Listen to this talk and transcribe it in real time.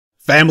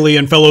Family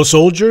and fellow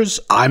soldiers,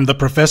 I'm the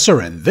Professor,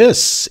 and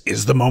this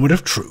is the moment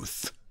of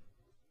truth.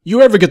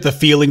 You ever get the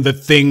feeling that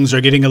things are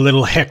getting a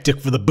little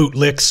hectic for the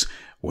bootlicks?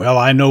 Well,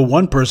 I know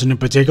one person in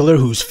particular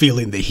who's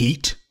feeling the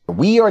heat.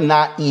 We are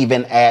not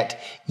even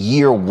at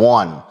year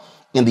one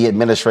in the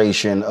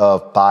administration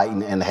of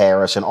Biden and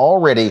Harris, and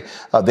already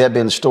there have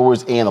been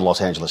stories in the Los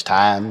Angeles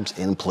Times,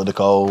 in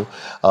Politico,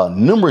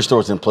 numerous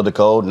stories in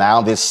Politico.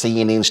 Now this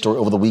CNN story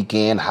over the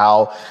weekend,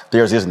 how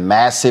there's this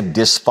massive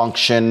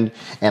dysfunction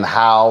and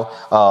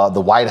how the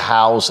White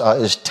House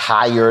is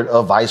tired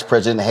of Vice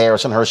President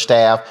Harris and her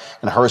staff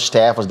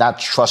was not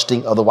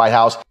trusting of the White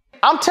House.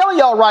 I'm telling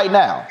y'all right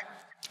now,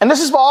 and this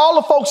is for all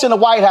the folks in the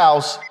White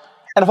House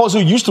and the folks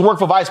who used to work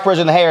for Vice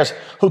President Harris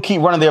who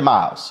keep running their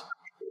mouths.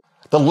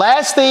 The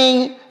last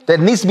thing that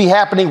needs to be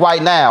happening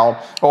right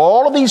now are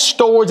all of these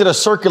stories that are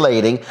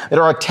circulating that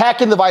are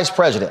attacking the vice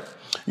president.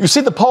 You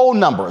see the poll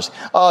numbers,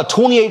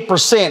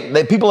 28%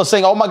 that people are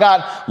saying, oh my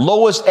God,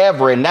 lowest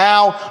ever. And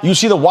now you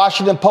see the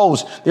Washington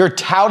Post. They're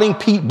touting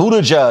Pete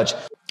Buttigieg,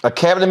 a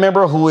cabinet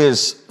member who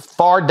is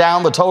far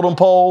down the totem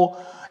pole.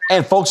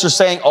 And folks are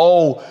saying,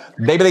 oh,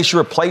 maybe they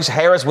should replace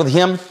Harris with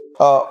him.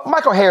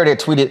 Michael Harriot had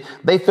tweeted,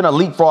 they finna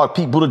leapfrog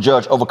Pete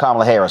Buttigieg over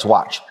Kamala Harris.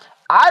 Watch.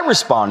 I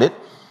responded,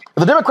 if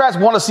the Democrats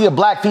want to see a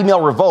black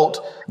female revolt,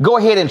 go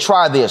ahead and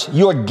try this.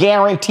 You're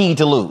guaranteed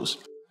to lose.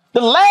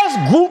 The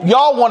last group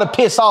y'all want to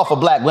piss off are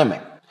black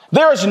women.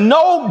 There is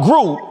no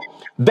group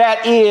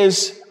that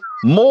is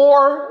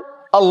more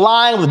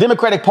aligned with the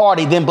Democratic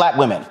Party than black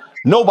women.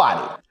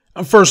 Nobody.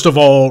 First of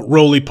all,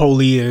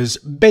 Roly-Poly is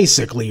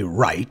basically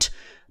right.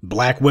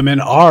 Black women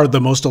are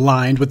the most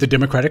aligned with the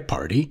Democratic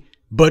Party.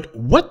 But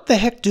what the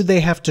heck do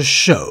they have to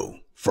show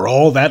for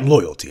all that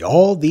loyalty,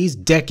 all these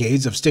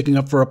decades of sticking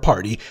up for a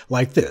party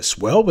like this?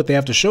 Well, what they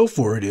have to show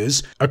for it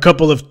is a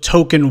couple of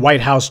token White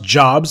House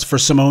jobs for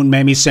Simone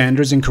Mamie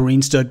Sanders and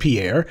Karine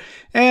Stud-Pierre,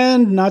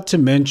 and not to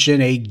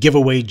mention a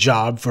giveaway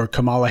job for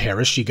Kamala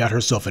Harris. She got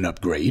herself an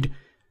upgrade.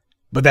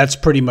 But that's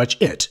pretty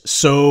much it.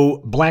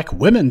 So black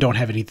women don't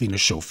have anything to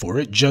show for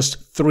it,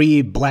 just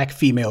 3 black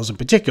females in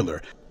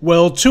particular.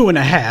 Well,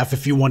 2.5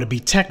 if you want to be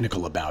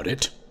technical about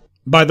it.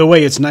 By the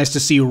way, it's nice to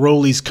see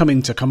Roly's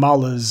coming to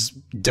Kamala's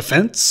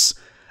defense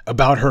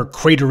about her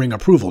cratering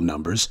approval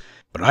numbers,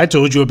 but I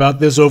told you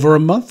about this over a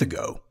month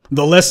ago.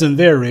 The lesson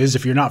there is,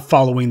 if you're not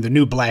following the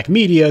new black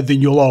media,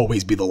 then you'll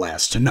always be the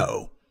last to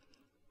know.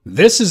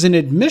 This is an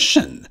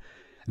admission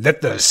that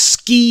the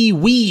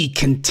ski-wee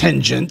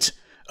contingent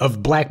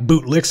of black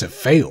bootlicks have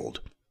failed.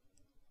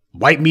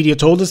 White media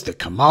told us that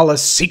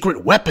Kamala's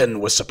secret weapon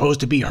was supposed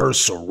to be her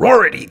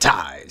sorority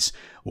ties.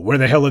 Well, where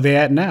the hell are they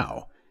at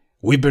now?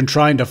 We've been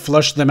trying to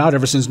flush them out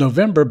ever since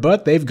November,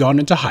 but they've gone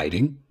into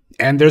hiding,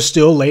 and they're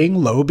still laying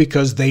low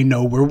because they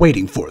know we're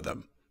waiting for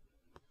them.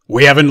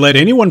 We haven't let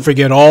anyone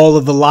forget all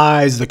of the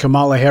lies that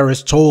Kamala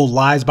Harris told,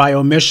 lies by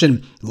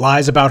omission,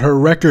 lies about her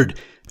record,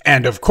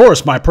 and of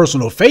course, my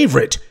personal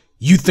favorite,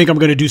 you think I'm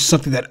going to do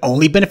something that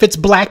only benefits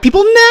black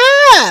people?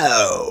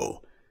 No!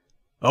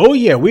 Oh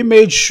yeah, we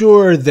made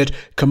sure that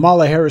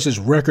Kamala Harris's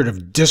record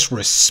of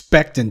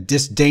disrespect and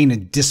disdain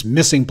and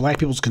dismissing black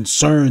people's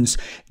concerns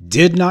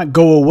did not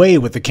go away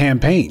with the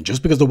campaign.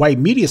 Just because the white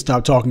media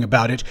stopped talking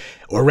about it,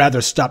 or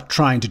rather stopped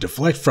trying to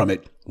deflect from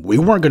it, we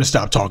weren't going to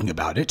stop talking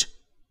about it.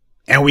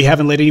 And we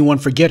haven't let anyone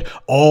forget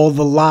all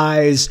the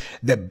lies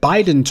that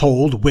Biden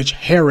told, which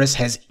Harris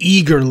has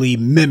eagerly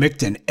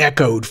mimicked and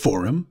echoed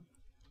for him.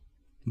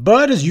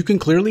 But as you can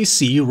clearly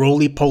see,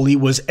 Roly-Poly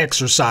was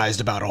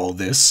exercised about all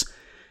this.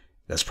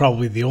 That's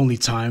probably the only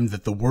time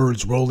that the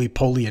words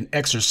roly-poly and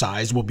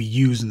exercise will be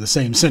used in the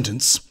same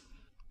sentence.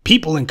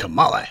 People in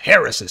Kamala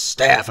Harris's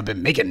staff have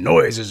been making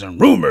noises and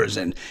rumors,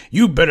 and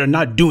you better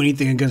not do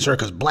anything against her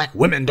because black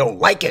women don't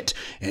like it.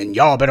 And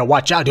y'all better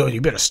watch out,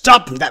 you better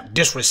stop that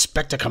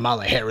disrespect to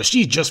Kamala Harris.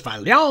 She's just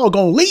fine. Y'all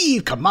gonna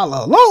leave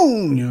Kamala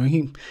alone. You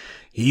know,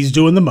 he's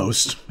doing the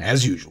most,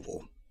 as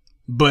usual.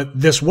 But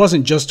this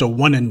wasn't just a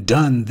one and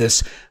done,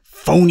 this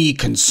phony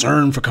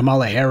concern for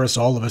Kamala Harris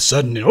all of a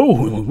sudden,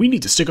 oh, we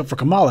need to stick up for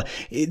Kamala.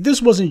 This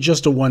wasn't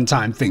just a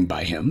one-time thing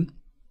by him,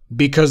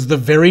 because the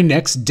very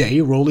next day,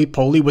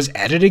 Roly-Poly was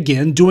at it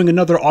again, doing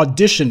another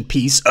audition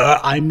piece,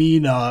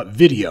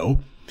 video,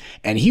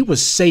 and he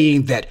was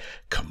saying that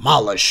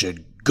Kamala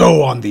should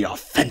go on the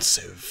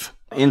offensive.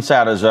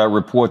 Insiders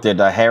report that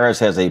Harris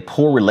has a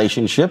poor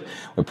relationship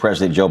with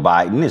President Joe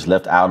Biden, is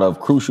left out of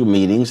crucial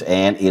meetings,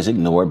 and is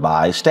ignored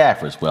by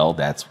staffers. Well,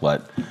 that's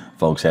what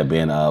folks have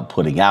been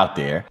putting out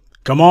there.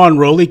 Come on,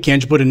 Roly,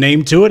 can't you put a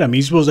name to it? I mean,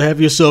 you're supposed to have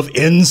yourself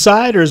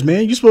insiders,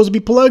 man. You're supposed to be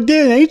plugged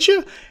in, ain't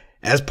you?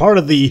 As part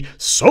of the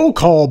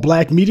so-called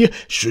black media,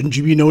 shouldn't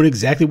you be knowing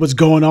exactly what's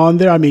going on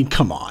there? I mean,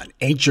 come on.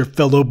 Ain't your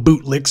fellow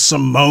bootlick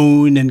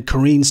Simone and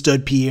Karine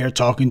Stud-Pierre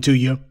talking to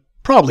you?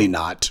 Probably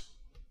not.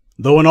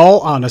 Though in all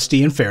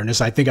honesty and fairness,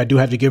 I think I do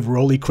have to give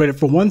Roly credit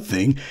for one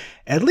thing.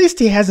 At least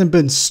he hasn't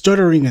been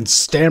stuttering and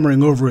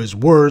stammering over his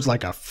words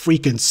like a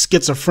freaking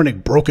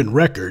schizophrenic broken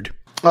record.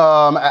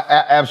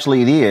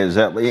 Absolutely, it is.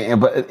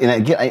 And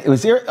again, it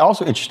was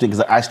also interesting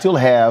because I still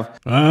have.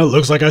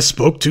 Looks like I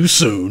spoke too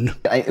soon.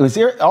 It was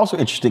also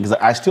interesting because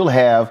I still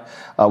have.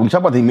 When you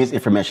talk about the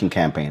misinformation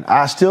campaign,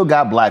 I still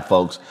got black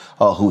folks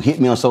who hit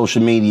me on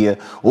social media.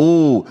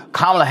 Ooh,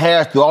 Kamala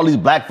Harris threw all these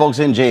black folks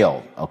in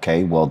jail.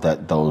 Okay, well,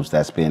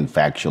 that's been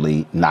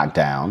factually knocked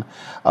down.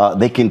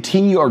 They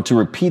continue to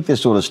repeat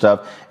this sort of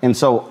stuff, and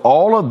so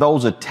all of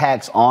those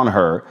attacks on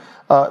her,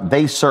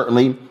 they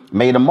certainly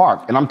made a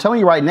mark. And I'm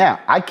telling you right now,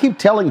 I keep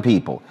telling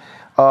people,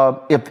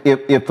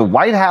 if the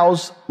White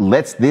House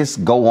lets this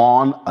go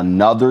on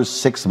another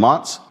 6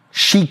 months,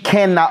 she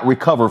cannot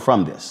recover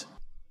from this.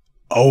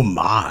 Oh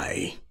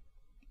my.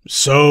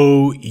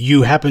 So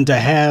you happen to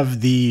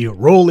have the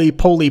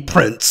roly-poly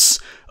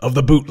prince of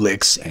the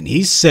bootlicks, and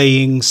he's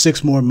saying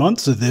 6 more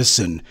months of this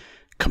and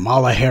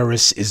Kamala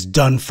Harris is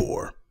done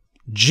for.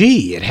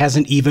 Gee, it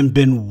hasn't even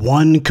been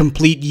 1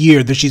 complete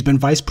year that she's been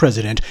vice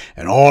president,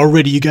 and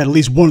already you got at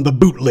least one of the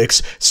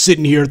bootlicks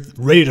sitting here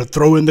ready to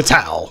throw in the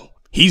towel.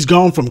 He's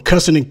gone from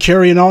cussing and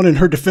carrying on in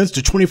her defense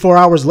to 24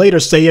 hours later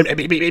saying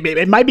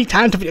it might be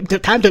time to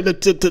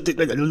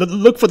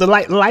look for the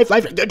life,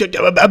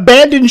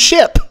 abandon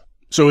ship.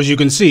 So as you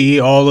can see,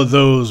 all of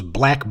those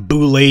black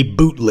boule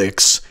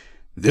bootlicks,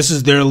 this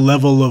is their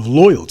level of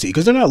loyalty,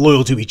 because they're not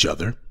loyal to each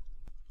other.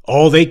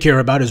 All they care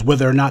about is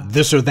whether or not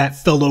this or that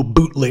fellow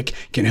bootlick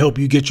can help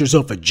you get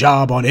yourself a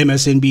job on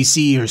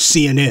MSNBC or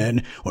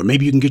CNN, or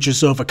maybe you can get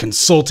yourself a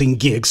consulting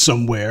gig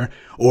somewhere,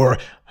 or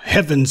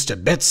heavens to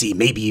Betsy,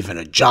 maybe even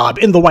a job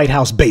in the White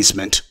House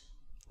basement.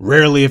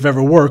 Rarely if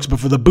ever works, but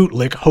for the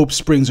bootlick, hope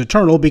springs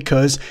eternal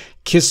because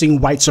kissing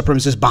white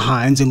supremacist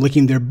behinds and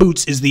licking their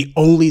boots is the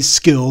only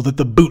skill that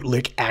the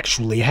bootlick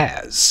actually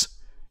has.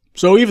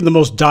 So even the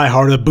most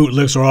diehard of the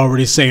bootlicks are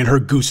already saying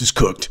her goose is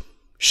cooked.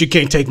 She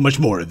can't take much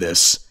more of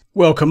this.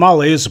 Well,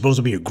 Kamala is supposed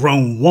to be a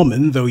grown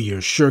woman, though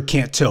you sure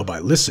can't tell by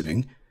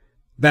listening.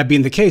 That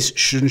being the case,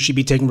 shouldn't she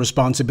be taking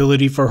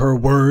responsibility for her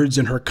words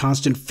and her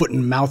constant foot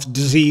and mouth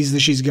disease that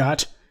she's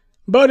got?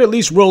 But at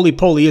least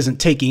Roly-Poly isn't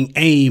taking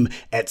aim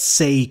at,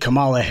 say,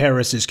 Kamala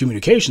Harris's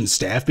communications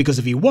staff, because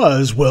if he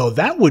was, well,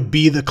 that would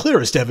be the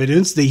clearest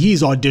evidence that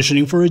he's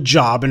auditioning for a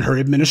job in her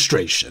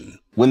administration.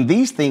 When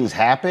these things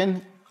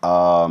happen,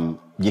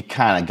 you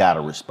kind of got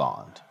to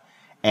respond.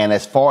 And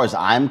as far as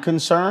I'm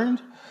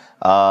concerned,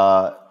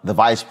 the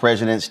vice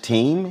president's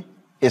team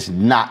is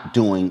not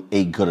doing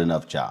a good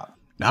enough job.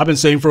 Now, I've been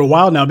saying for a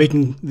while now,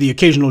 making the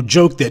occasional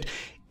joke that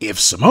if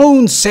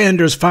Simone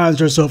Sanders finds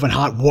herself in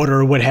hot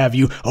water or what have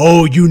you,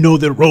 oh, you know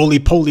that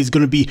Roly-Poly's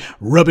going to be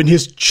rubbing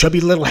his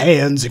chubby little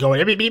hands and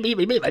going,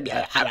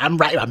 I'm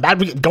right, I'm about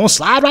to go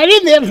slide right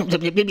in there.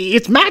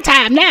 It's my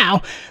time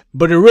now.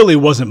 But it really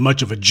wasn't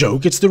much of a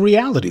joke. It's the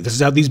reality. This is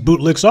how these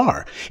bootlicks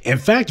are. In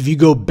fact, if you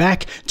go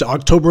back to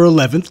October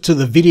 11th to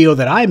the video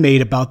that I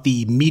made about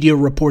the media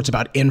reports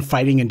about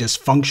infighting and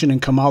dysfunction in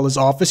Kamala's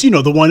office, you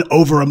know, the one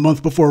over a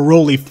month before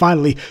Roly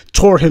finally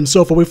tore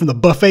himself away from the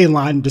buffet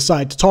line and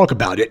decided to talk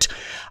about it,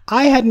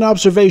 I had an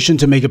observation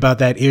to make about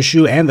that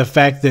issue and the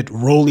fact that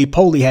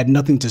Roly-Poly had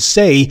nothing to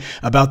say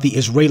about the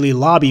Israeli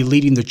lobby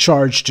leading the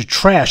charge to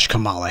trash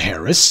Kamala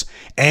Harris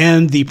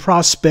and the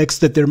prospects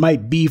that there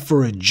might be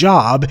for a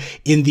job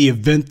in the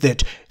event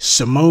that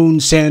Simone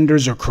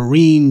Sanders or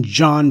Karine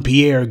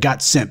Jean-Pierre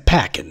got sent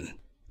packing.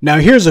 Now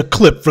here's a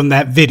clip from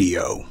that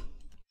video.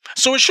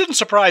 So it shouldn't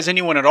surprise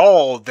anyone at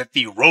all that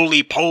the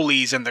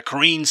Roly-Polys and the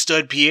Karine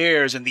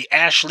Stud-Pierres and the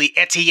Ashley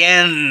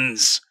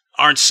Etiennes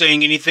aren't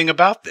saying anything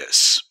about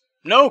this.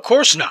 No, of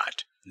course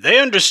not. They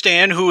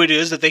understand who it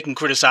is that they can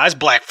criticize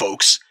black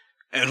folks,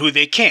 and who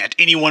they can't,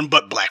 anyone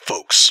but black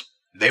folks.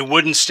 They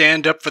wouldn't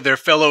stand up for their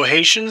fellow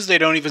Haitians, they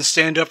don't even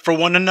stand up for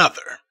one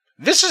another.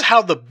 This is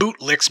how the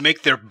bootlicks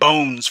make their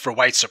bones for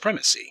white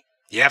supremacy.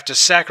 You have to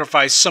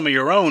sacrifice some of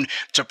your own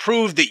to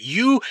prove that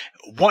you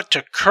want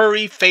to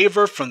curry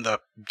favor from the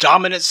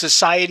dominant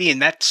society,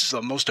 and that's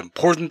the most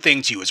important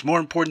thing to you. It's more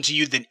important to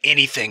you than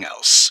anything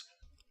else.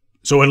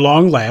 So at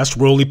long last,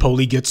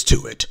 Roly-Poly gets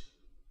to it.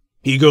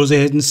 He goes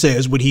ahead and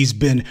says what he's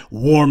been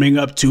warming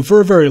up to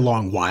for a very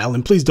long while,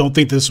 and please don't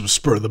think this was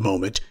spur of the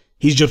moment.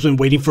 He's just been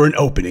waiting for an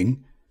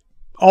opening.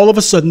 All of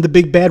a sudden, the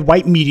big bad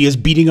white media is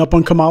beating up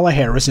on Kamala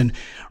Harris, and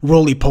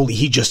Roly-Poly,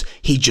 he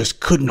just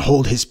couldn't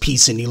hold his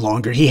peace any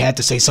longer. He had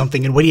to say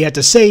something, and what he had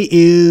to say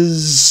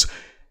is,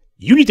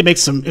 you need to make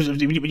some. You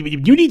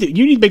need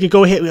to make it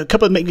go ahead.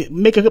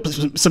 Make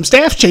some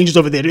staff changes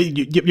over there.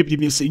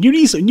 You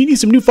need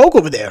some new folk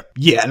over there.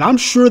 Yeah, and I'm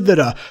sure that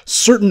a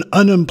certain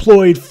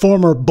unemployed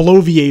former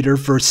bloviator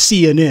for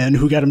CNN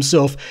who got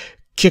himself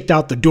kicked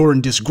out the door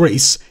in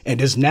disgrace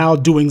and is now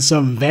doing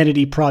some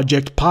vanity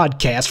project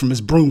podcast from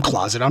his broom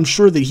closet. I'm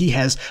sure that he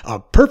has a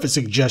perfect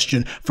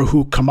suggestion for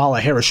who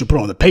Kamala Harris should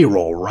put on the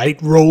payroll,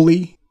 right,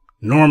 Roly?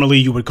 Normally,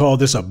 you would call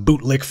this a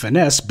bootlick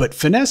finesse, but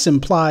finesse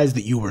implies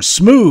that you were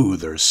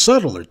smooth or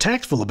subtle or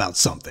tactful about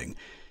something.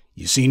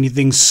 You see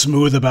anything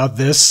smooth about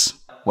this?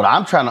 what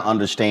I'm trying to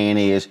understand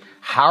is,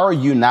 how are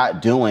you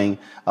not doing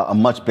a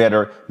much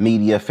better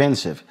media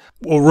offensive?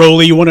 Well,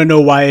 Roly, you want to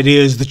know why it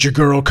is that your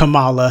girl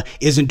Kamala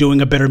isn't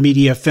doing a better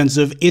media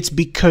offensive? It's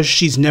because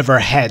she's never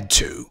had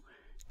to.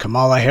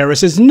 Kamala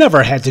Harris has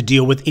never had to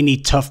deal with any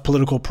tough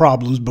political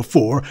problems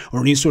before,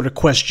 or any sort of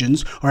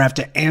questions, or have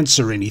to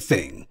answer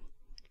anything.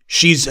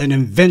 She's an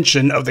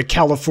invention of the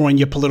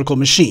California political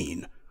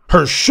machine.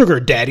 Her sugar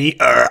daddy,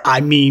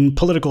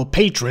 political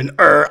patron,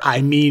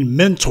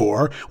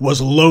 mentor,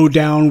 was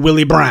low-down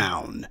Willie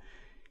Brown.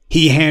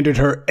 He handed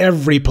her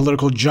every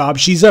political job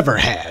she's ever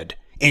had,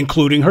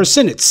 including her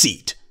Senate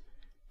seat.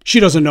 She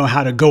doesn't know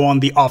how to go on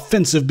the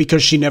offensive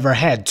because she never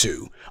had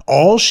to.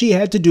 All she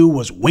had to do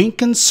was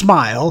wink and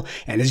smile,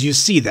 and as you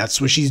see, that's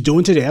what she's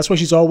doing today. That's why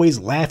she's always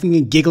laughing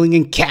and giggling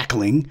and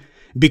cackling,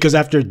 because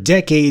after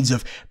decades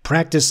of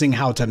practicing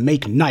how to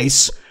make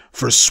nice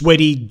for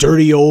sweaty,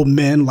 dirty old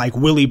men like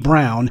Willie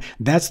Brown,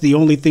 that's the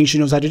only thing she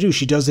knows how to do.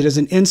 She does it as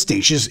an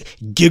instinct. She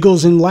just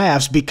giggles and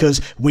laughs because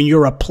when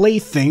you're a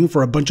plaything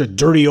for a bunch of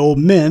dirty old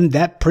men,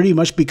 that pretty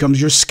much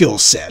becomes your skill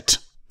set.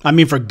 I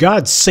mean, for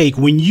God's sake,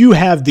 when you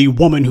have the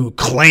woman who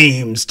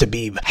claims to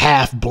be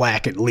half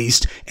black at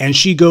least, and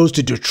she goes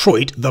to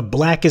Detroit, the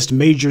blackest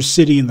major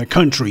city in the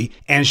country,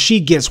 and she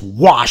gets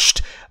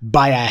washed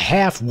by a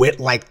half-wit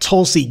like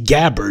Tulsi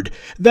Gabbard,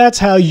 that's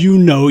how you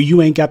know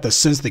you ain't got the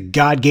sense that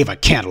God gave a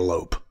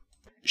cantaloupe.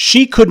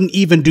 She couldn't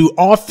even do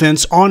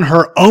offense on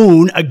her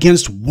own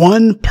against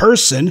one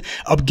person,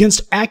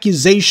 against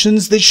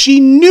accusations that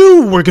she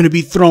knew were going to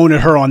be thrown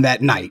at her on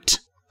that night.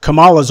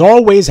 Kamala's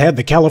always had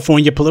the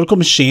California political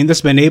machine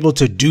that's been able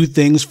to do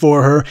things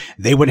for her.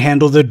 They would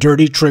handle the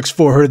dirty tricks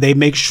for her. They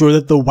make sure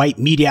that the white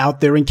media out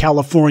there in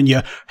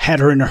California had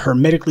her in a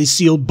hermetically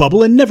sealed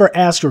bubble and never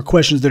ask her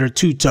questions that are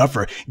too tough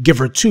or give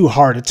her too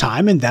hard a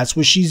time, and that's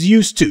what she's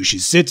used to. She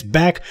sits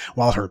back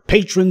while her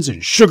patrons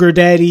and sugar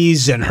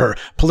daddies and her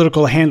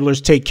political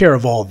handlers take care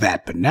of all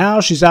that. But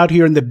now she's out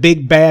here in the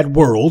big bad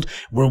world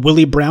where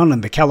Willie Brown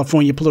and the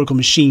California political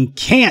machine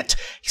can't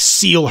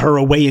seal her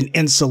away and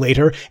insulate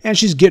her, and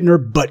she's getting her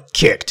butt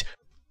kicked.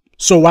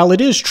 So while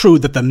it is true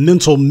that the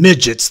mental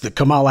midgets that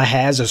Kamala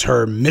has as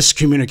her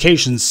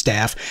miscommunications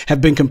staff have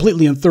been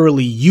completely and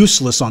thoroughly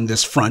useless on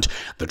this front,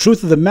 the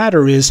truth of the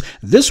matter is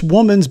this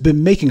woman's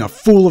been making a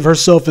fool of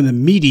herself in the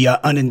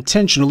media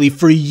unintentionally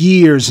for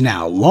years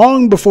now,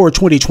 long before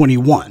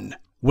 2021.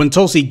 When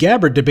Tulsi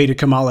Gabbard debated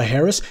Kamala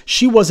Harris,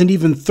 she wasn't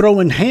even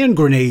throwing hand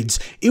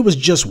grenades. It was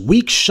just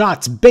weak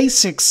shots,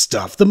 basic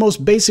stuff, the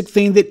most basic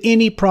thing that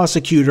any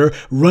prosecutor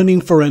running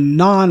for a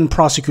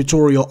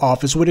non-prosecutorial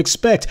office would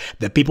expect.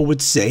 That people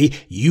would say,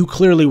 you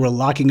clearly were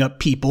locking up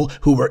people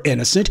who were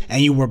innocent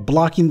and you were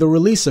blocking the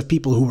release of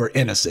people who were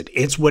innocent.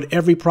 It's what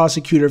every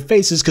prosecutor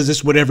faces because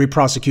it's what every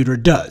prosecutor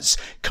does.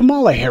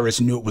 Kamala Harris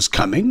knew it was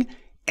coming,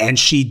 and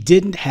she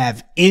didn't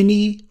have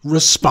any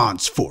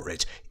response for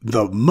it.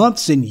 The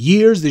months and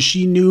years that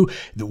she knew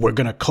that were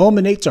going to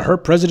culminate to her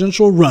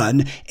presidential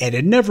run, and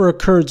it never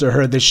occurred to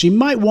her that she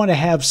might want to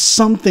have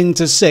something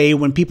to say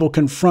when people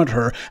confront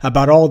her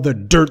about all the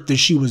dirt that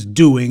she was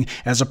doing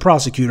as a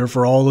prosecutor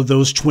for all of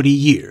those 20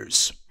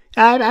 years.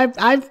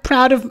 I'm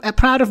proud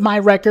of my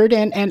record,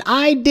 and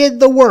I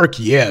did the work.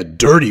 Yeah,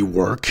 dirty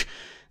work.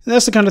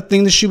 That's the kind of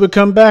thing that she would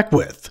come back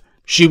with.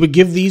 She would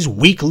give these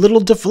weak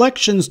little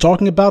deflections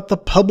talking about the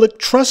public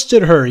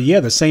trusted her. Yeah,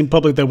 the same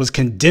public that was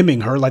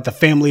condemning her like the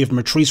family of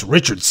Matrice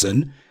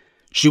Richardson.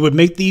 She would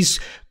make these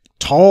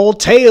tall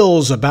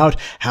tales about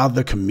how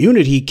the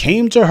community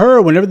came to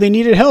her whenever they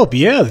needed help.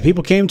 Yeah, the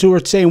people came to her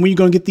saying, when are you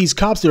going to get these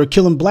cops that are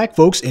killing black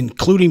folks,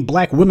 including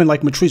black women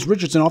like Matrice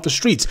Richardson, off the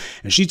streets?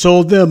 And she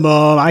told them,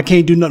 I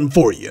can't do nothing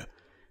for you.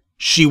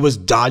 She was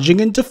dodging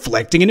and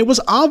deflecting, and it was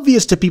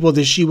obvious to people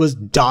that she was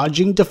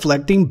dodging,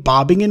 deflecting,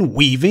 bobbing, and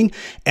weaving,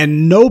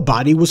 and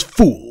nobody was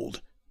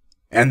fooled.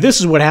 And this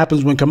is what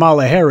happens when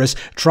Kamala Harris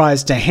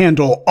tries to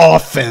handle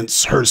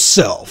offense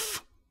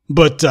herself.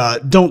 But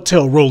don't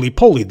tell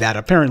Roly-Poly that.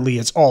 Apparently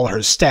it's all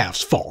her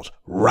staff's fault,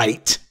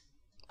 right?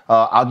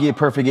 I'll give you a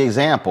perfect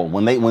example.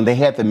 When they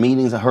had the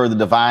meetings and heard the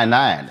Divine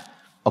Nine,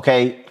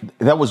 okay,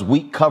 that was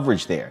weak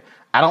coverage there.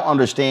 I don't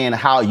understand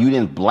how you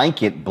didn't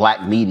blanket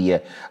black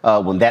media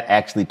when that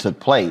actually took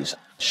place.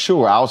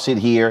 Sure, I'll sit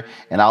here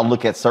and I'll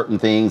look at certain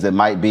things that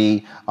might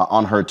be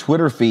on her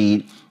Twitter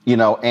feed,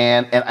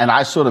 and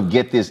I sort of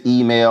get this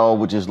email,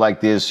 which is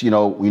like this,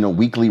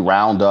 weekly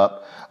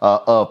roundup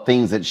of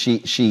things that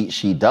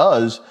she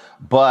does.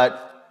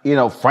 But,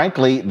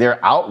 frankly,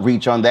 their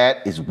outreach on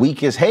that is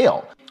weak as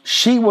hell.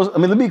 Let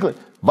me be clear.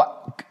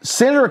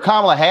 Senator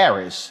Kamala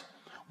Harris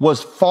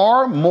was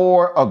far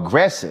more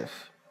aggressive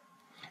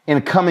in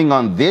coming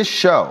on this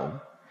show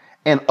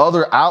and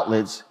other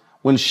outlets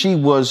when she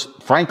was,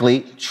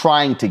 frankly,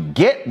 trying to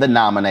get the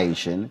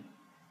nomination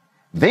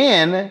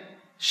than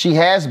she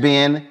has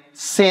been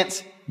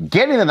since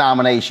getting the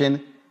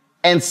nomination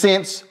and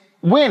since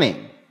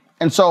winning.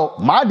 And so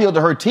my deal to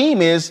her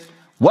team is,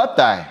 what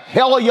the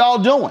hell are y'all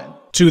doing?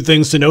 Two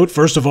things to note.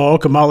 First of all,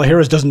 Kamala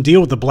Harris doesn't deal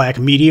with the black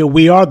media.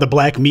 We are the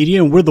black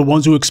media, and we're the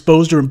ones who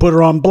exposed her and put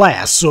her on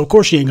blast. So, of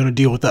course, she ain't going to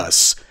deal with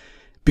us.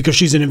 because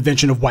she's an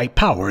invention of white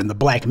power, and the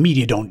black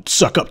media don't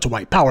suck up to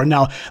white power.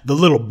 Now, the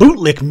little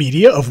bootlick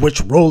media, of which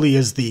Roly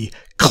is the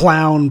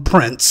clown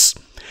prince,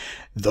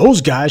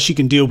 those guys, she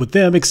can deal with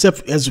them,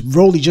 except as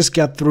Roly just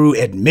got through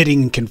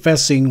admitting and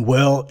confessing,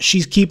 well,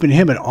 she's keeping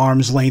him at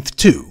arm's length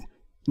too.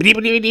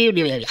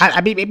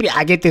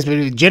 I get this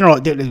general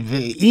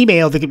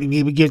email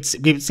that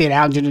gets sent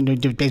out,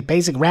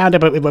 basic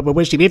roundup of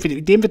which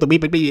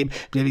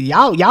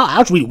y'all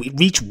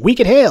outreach weak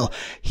at hell.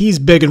 He's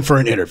begging for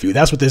an interview.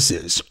 That's what this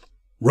is.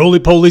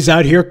 Roly-poly's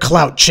out here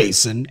clout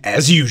chasing,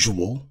 as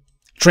usual.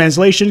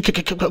 Translation,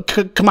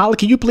 Kamala,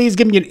 can you please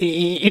give me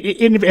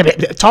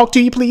talk to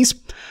you, please?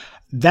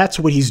 That's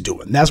what he's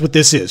doing. That's what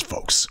this is,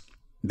 folks.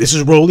 This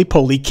is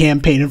Roly-poly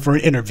campaigning for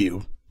an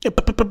interview.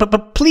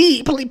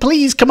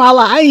 Please,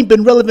 Kamala, I ain't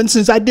been relevant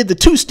since I did the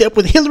two-step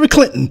with Hillary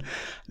Clinton.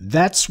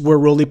 That's where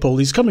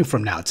Roly-poly's coming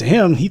from now. To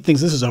him, he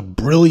thinks this is a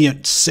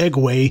brilliant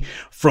segue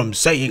from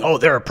saying, oh,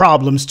 there are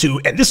problems to,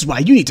 and this is why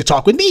you need to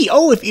talk with me.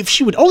 Oh, if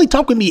she would only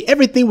talk with me,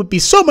 everything would be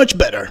so much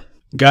better.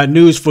 Got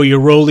news for you,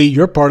 Roly.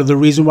 You're part of the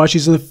reason why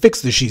she's in the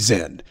fix that she's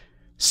in.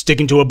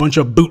 Sticking to a bunch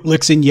of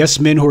bootlicks and yes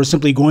men who are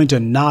simply going to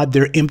nod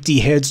their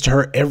empty heads to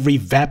her every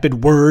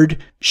vapid word.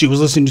 She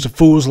was listening to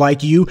fools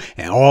like you,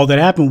 and all that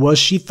happened was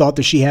she thought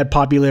that she had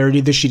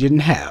popularity that she didn't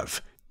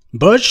have.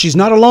 But she's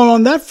not alone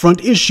on that front,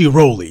 is she,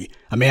 Roly?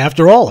 I mean,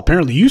 after all,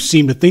 apparently you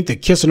seem to think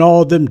that kissing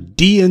all of them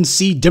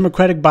DNC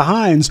Democratic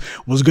behinds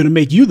was going to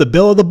make you the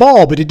belle of the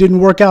ball, but it didn't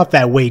work out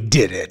that way,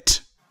 did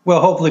it? Well,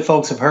 hopefully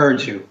folks have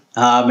heard you.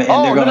 And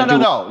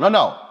oh,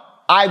 no.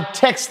 I've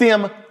texted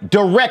them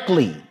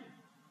directly.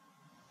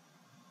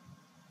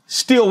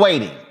 Still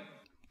waiting.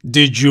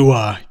 Did you,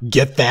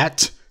 get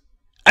that?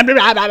 I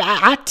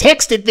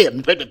texted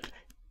them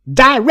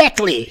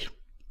directly.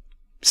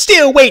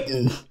 Still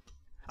waiting.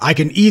 I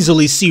can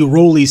easily see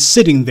Roly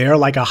sitting there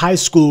like a high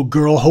school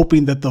girl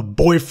hoping that the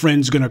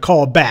boyfriend's gonna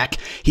call back.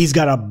 He's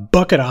got a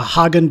bucket of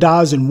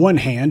Haagen-Dazs in one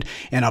hand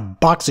and a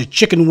box of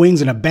chicken wings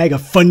and a bag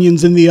of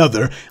Funyuns in the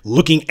other,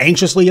 looking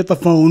anxiously at the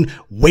phone,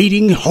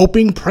 waiting,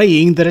 hoping,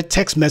 praying that a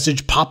text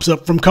message pops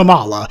up from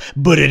Kamala,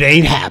 but it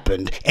ain't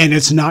happened, and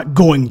it's not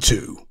going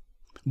to.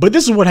 But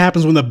this is what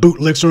happens when the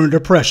bootlicks are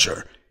under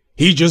pressure.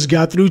 He just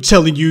got through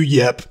telling you,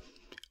 yep,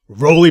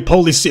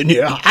 Roly-poly sitting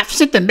here, I've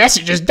sent the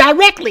messages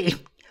directly.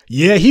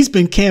 Yeah, he's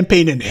been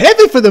campaigning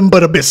heavy for them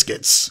butter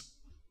biscuits.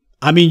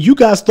 I mean, you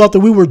guys thought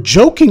that we were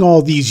joking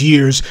all these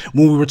years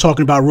when we were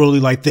talking about Roly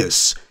like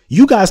this.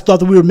 You guys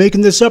thought that we were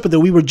making this up and that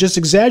we were just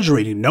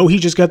exaggerating. No, he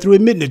just got through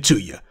admitting it to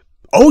you.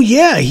 Oh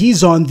yeah,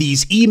 he's on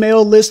these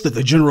email lists that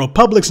the general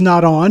public's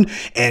not on,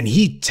 and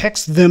he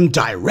texts them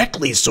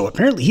directly, so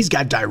apparently he's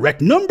got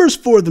direct numbers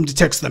for them to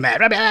text them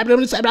at. I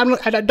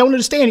don't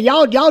understand.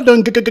 Y'all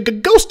done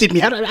ghosted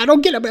me. I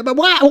don't get it.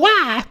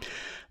 Why?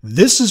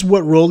 This is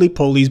what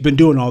Roly-poly's been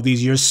doing all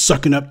these years,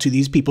 sucking up to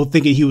these people,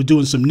 thinking he was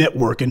doing some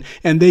networking,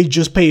 and they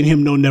just paying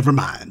him no never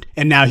mind.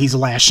 And now he's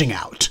lashing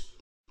out.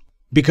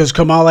 Because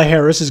Kamala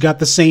Harris has got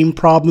the same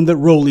problem that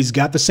Roly's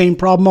got, the same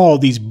problem all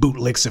these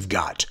bootlicks have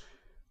got.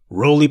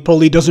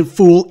 Roly-poly doesn't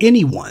fool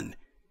anyone.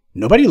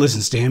 Nobody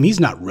listens to him.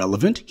 He's not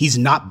relevant. He's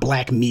not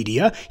black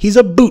media. He's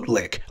a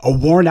bootlick, a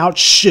worn-out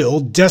shill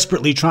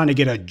desperately trying to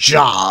get a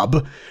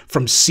job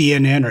from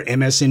CNN or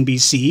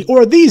MSNBC,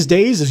 or these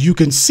days, as you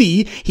can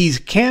see, he's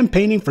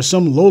campaigning for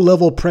some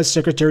low-level press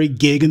secretary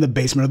gig in the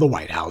basement of the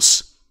White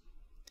House.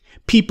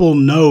 People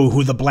know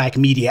who the black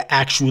media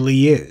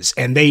actually is,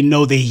 and they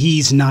know that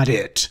he's not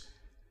it.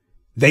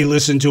 They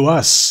listen to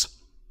us.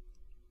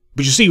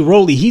 But you see,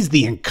 Roly, he's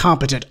the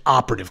incompetent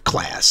operative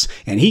class,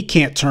 and he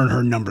can't turn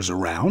her numbers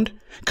around.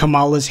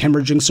 Kamala's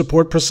hemorrhaging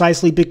support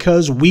precisely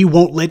because we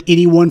won't let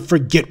anyone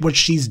forget what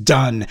she's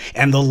done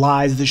and the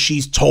lies that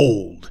she's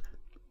told.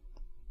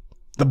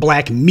 The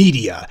black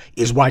media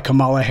is why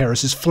Kamala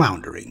Harris is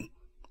floundering,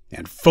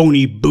 and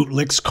phony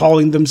bootlicks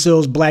calling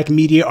themselves black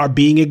media are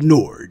being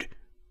ignored.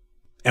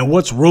 And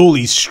what's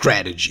Roly's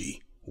strategy?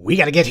 We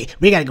gotta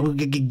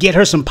get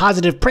her some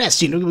positive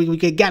press. You know, we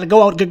gotta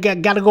go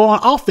on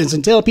offense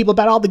and tell people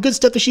about all the good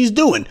stuff that she's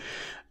doing.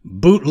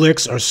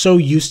 Bootlicks are so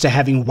used to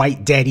having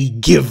white daddy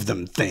give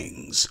them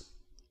things.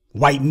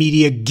 White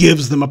media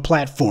gives them a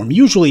platform,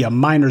 usually a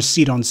minor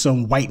seat on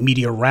some white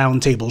media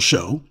roundtable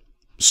show.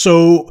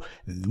 So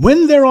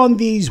when they're on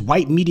these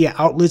white media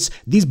outlets,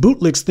 these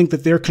bootlicks think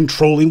that they're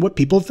controlling what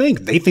people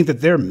think. They think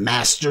that they're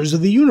masters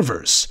of the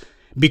universe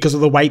because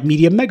of the white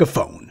media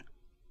megaphone.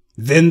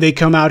 Then they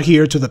come out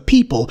here to the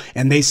people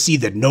and they see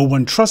that no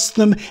one trusts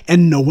them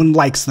and no one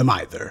likes them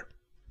either.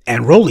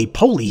 And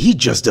Roly-poly, he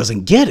just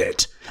doesn't get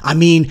it. I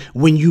mean,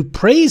 when you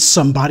praise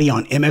somebody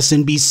on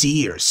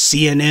MSNBC or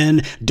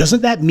CNN,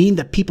 doesn't that mean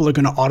that people are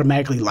going to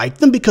automatically like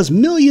them? Because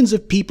millions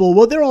of people,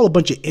 well, they're all a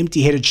bunch of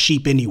empty-headed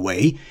sheep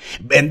anyway.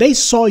 And they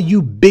saw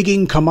you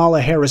bigging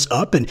Kamala Harris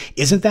up, and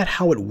isn't that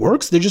how it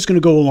works? They're just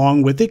going to go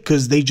along with it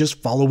because they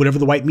just follow whatever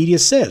the white media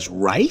says,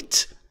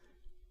 right?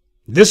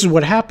 This is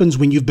what happens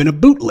when you've been a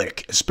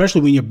bootlick,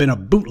 especially when you've been a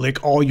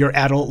bootlick all your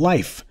adult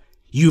life.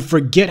 You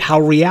forget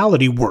how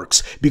reality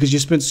works because you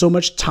spent so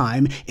much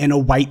time in a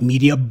white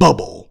media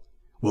bubble.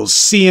 Well,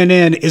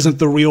 CNN isn't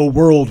the real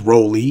world,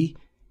 Roly.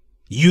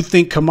 You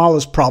think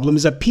Kamala's problem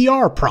is a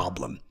PR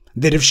problem.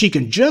 That if she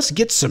can just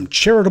get some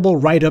charitable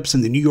write-ups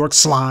in the New York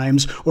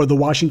Slimes or the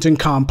Washington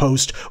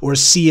Compost or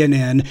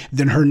CNN,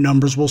 then her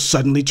numbers will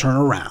suddenly turn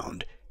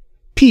around.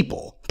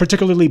 People,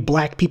 particularly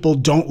black people,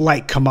 don't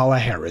like Kamala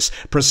Harris,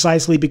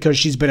 precisely because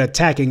she's been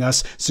attacking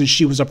us since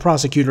she was a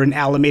prosecutor in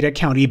Alameda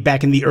County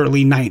back in the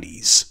early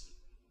 90s.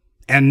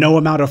 And no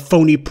amount of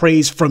phony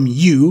praise from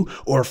you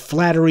or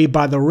flattery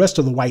by the rest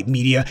of the white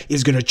media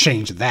is going to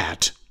change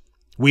that.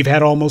 We've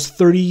had almost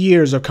 30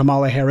 years of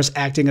Kamala Harris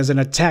acting as an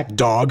attack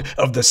dog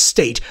of the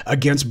state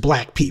against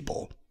black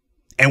people.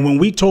 And when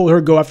we told her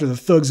to go after the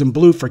thugs in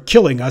blue for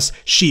killing us,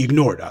 she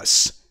ignored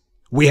us.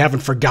 We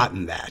haven't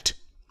forgotten that.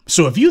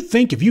 So if you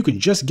think if you can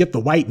just get the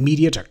white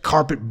media to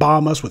carpet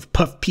bomb us with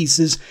puff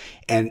pieces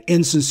and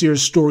insincere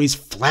stories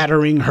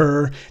flattering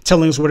her,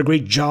 telling us what a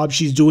great job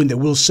she's doing, that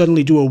we'll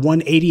suddenly do a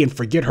 180 and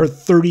forget her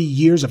 30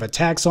 years of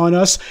attacks on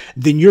us,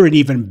 then you're an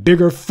even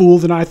bigger fool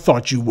than I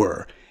thought you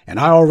were. And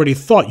I already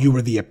thought you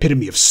were the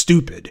epitome of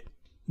stupid.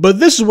 But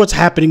this is what's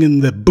happening in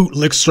the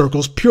bootlick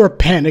circles. Pure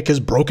panic has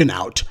broken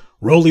out.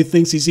 Roly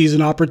thinks he sees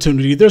an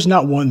opportunity. There's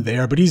not one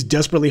there, but he's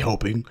desperately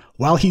hoping.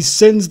 While he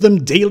sends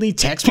them daily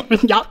texts,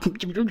 y'all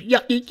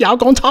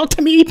gonna talk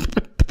to me?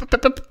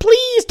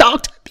 Please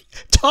talk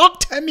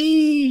to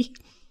me.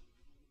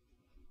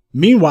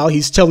 Meanwhile,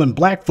 he's telling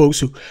black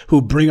folks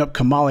who bring up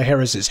Kamala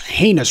Harris's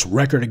heinous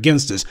record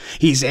against us,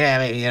 he's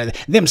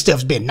them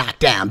stuff's been knocked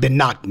down. Been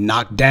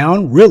knocked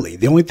down? Really?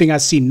 The only thing I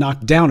see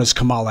knocked down is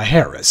Kamala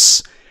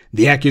Harris.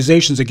 The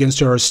accusations against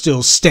her are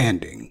still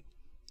standing.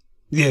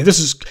 Yeah,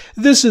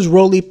 this is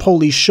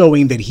Roly-Poly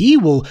showing that he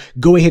will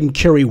go ahead and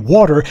carry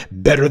water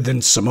better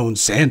than Simone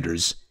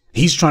Sanders.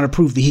 He's trying to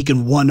prove that he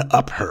can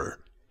one-up her.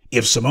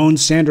 If Simone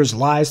Sanders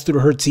lies through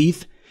her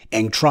teeth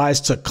and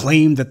tries to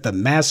claim that the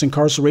mass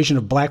incarceration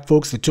of black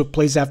folks that took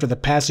place after the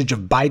passage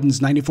of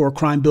Biden's 94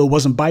 crime bill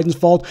wasn't Biden's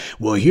fault,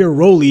 well, here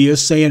Roly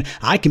is saying,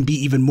 I can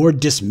be even more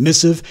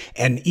dismissive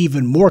and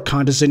even more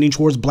condescending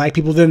towards black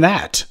people than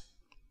that.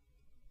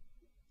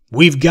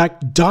 We've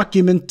got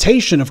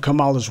documentation of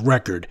Kamala's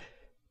record,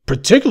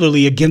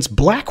 particularly against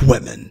black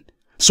women.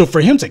 So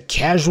for him to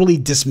casually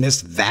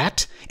dismiss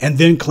that and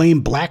then claim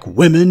black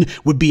women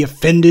would be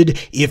offended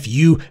if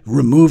you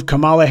remove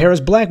Kamala Harris,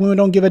 black women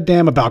don't give a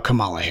damn about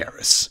Kamala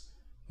Harris.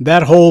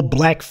 That whole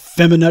black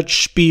feminine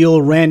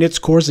spiel ran its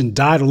course and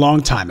died a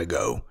long time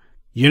ago.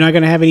 You're not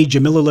going to have any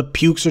Jamila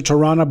LaPukes or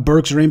Tarana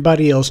Burks or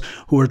anybody else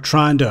who are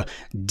trying to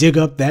dig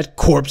up that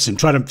corpse and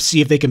try to see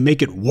if they can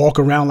make it walk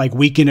around like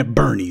Weekend at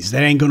Bernie's.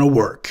 That ain't going to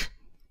work.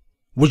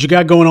 What you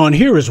got going on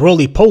here is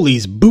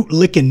Roly-Poly's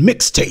bootlicking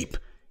mixtape.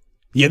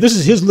 Yeah, this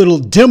is his little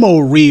demo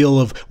reel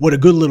of what a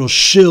good little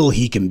shill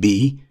he can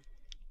be.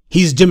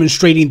 He's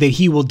demonstrating that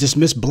he will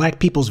dismiss black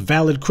people's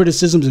valid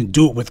criticisms and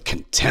do it with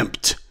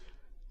contempt.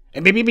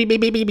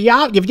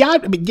 Y'all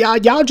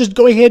just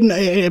go ahead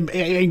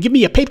and give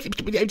me a paper,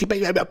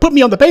 put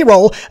me on the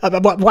payroll.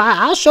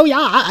 I'll show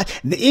y'all.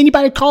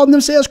 Anybody calling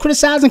themselves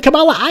criticizing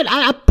Kamala,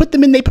 I put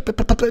them in I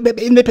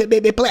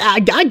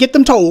get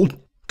them told.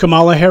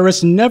 Kamala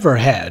Harris never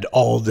had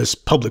all this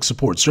public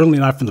support, certainly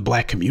not from the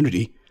black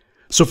community.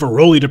 So for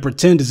Roly to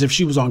pretend as if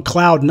she was on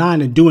cloud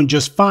nine and doing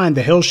just fine,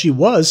 the hell she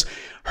was.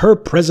 Her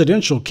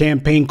presidential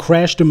campaign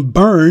crashed and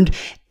burned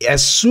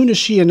as soon as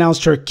she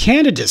announced her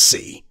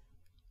candidacy.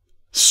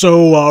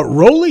 So,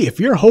 Roly, if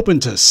you're hoping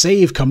to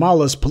save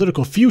Kamala's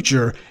political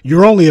future,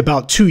 you're only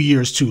about 2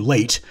 years too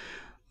late.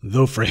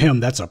 Though for him,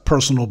 that's a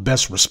personal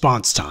best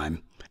response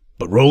time.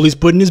 But Roly's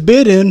putting his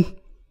bid in.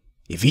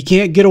 If he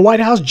can't get a White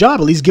House job,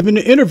 at least give him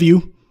an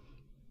interview.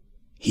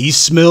 He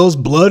smells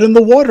blood in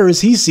the water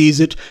as he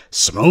sees it.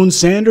 Simone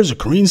Sanders or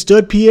Corinne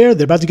Stud-Pierre,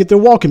 they're about to get their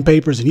walking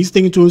papers, and he's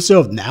thinking to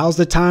himself, now's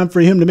the time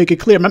for him to make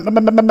it clear. My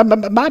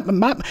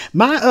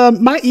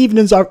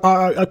evenings are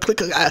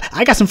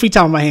I got some free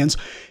time on my hands.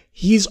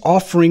 He's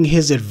offering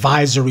his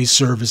advisory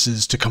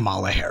services to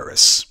Kamala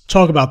Harris.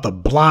 Talk about the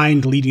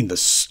blind leading the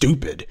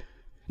stupid.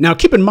 Now,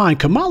 keep in mind,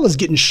 Kamala's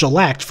getting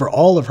shellacked for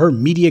all of her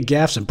media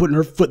gaffes and putting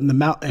her foot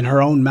in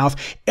her own mouth.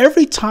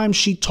 Every time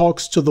she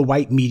talks to the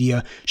white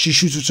media, she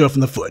shoots herself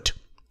in the foot.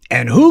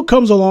 And who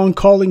comes along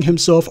calling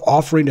himself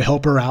offering to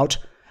help her out?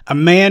 A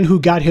man who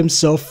got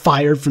himself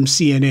fired from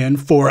CNN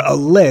for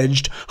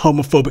alleged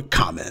homophobic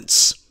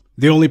comments.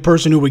 The only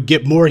person who would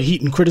get more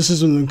heat and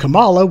criticism than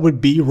Kamala would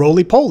be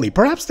Roly-Poly.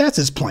 Perhaps that's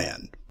his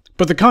plan.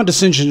 But the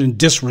condescension and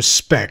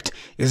disrespect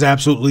is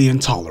absolutely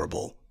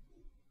intolerable.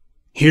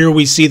 Here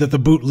we see that the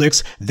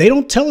bootlicks, they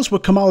don't tell us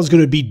what Kamala's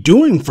going to be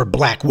doing for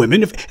black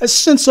women.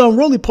 Since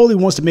Roly-Poly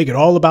wants to make it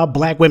all about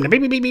black women,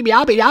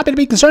 y'all better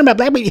be concerned about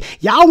black women.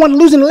 Y'all want to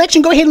lose an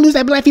election? Go ahead and lose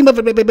that black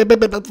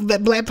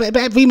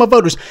female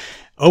voters.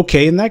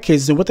 Okay, in that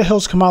case, then what the hell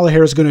is Kamala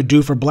Harris going to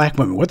do for black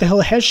women? What the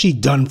hell has she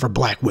done for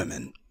black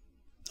women?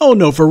 Oh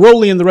no, for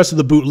Roly and the rest of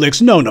the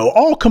bootlicks, no.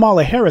 All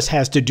Kamala Harris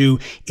has to do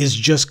is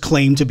just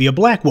claim to be a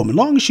black woman.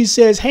 Long as she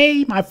says,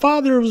 hey, my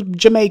father was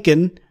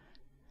Jamaican,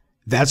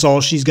 That's all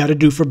she's got to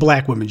do for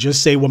black women.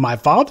 Just say, well, my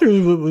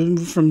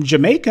father's from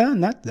Jamaica,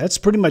 and that's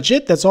pretty much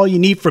it. That's all you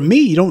need from me.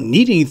 You don't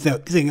need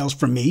anything else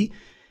from me.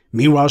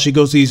 Meanwhile, she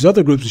goes to these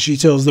other groups and she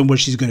tells them what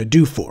she's going to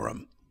do for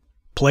them.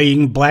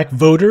 Playing black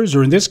voters,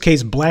 or in this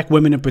case, black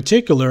women in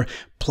particular,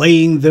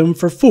 playing them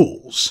for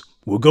fools.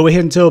 We'll go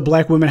ahead and tell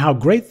black women how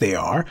great they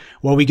are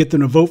while we get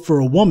them to vote for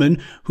a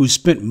woman who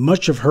spent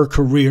much of her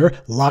career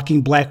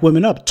locking black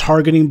women up,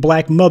 targeting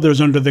black mothers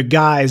under the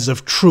guise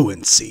of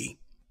truancy.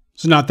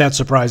 It's not that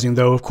surprising,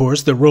 though, of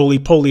course, that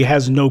Roly-Poly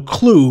has no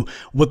clue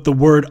what the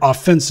word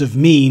offensive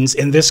means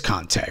in this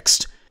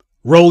context.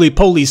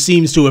 Roly-Poly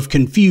seems to have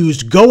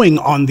confused going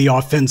on the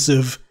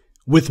offensive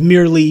with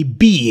merely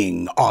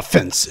being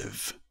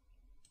offensive.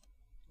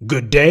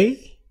 Good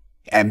day,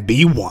 and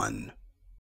be one.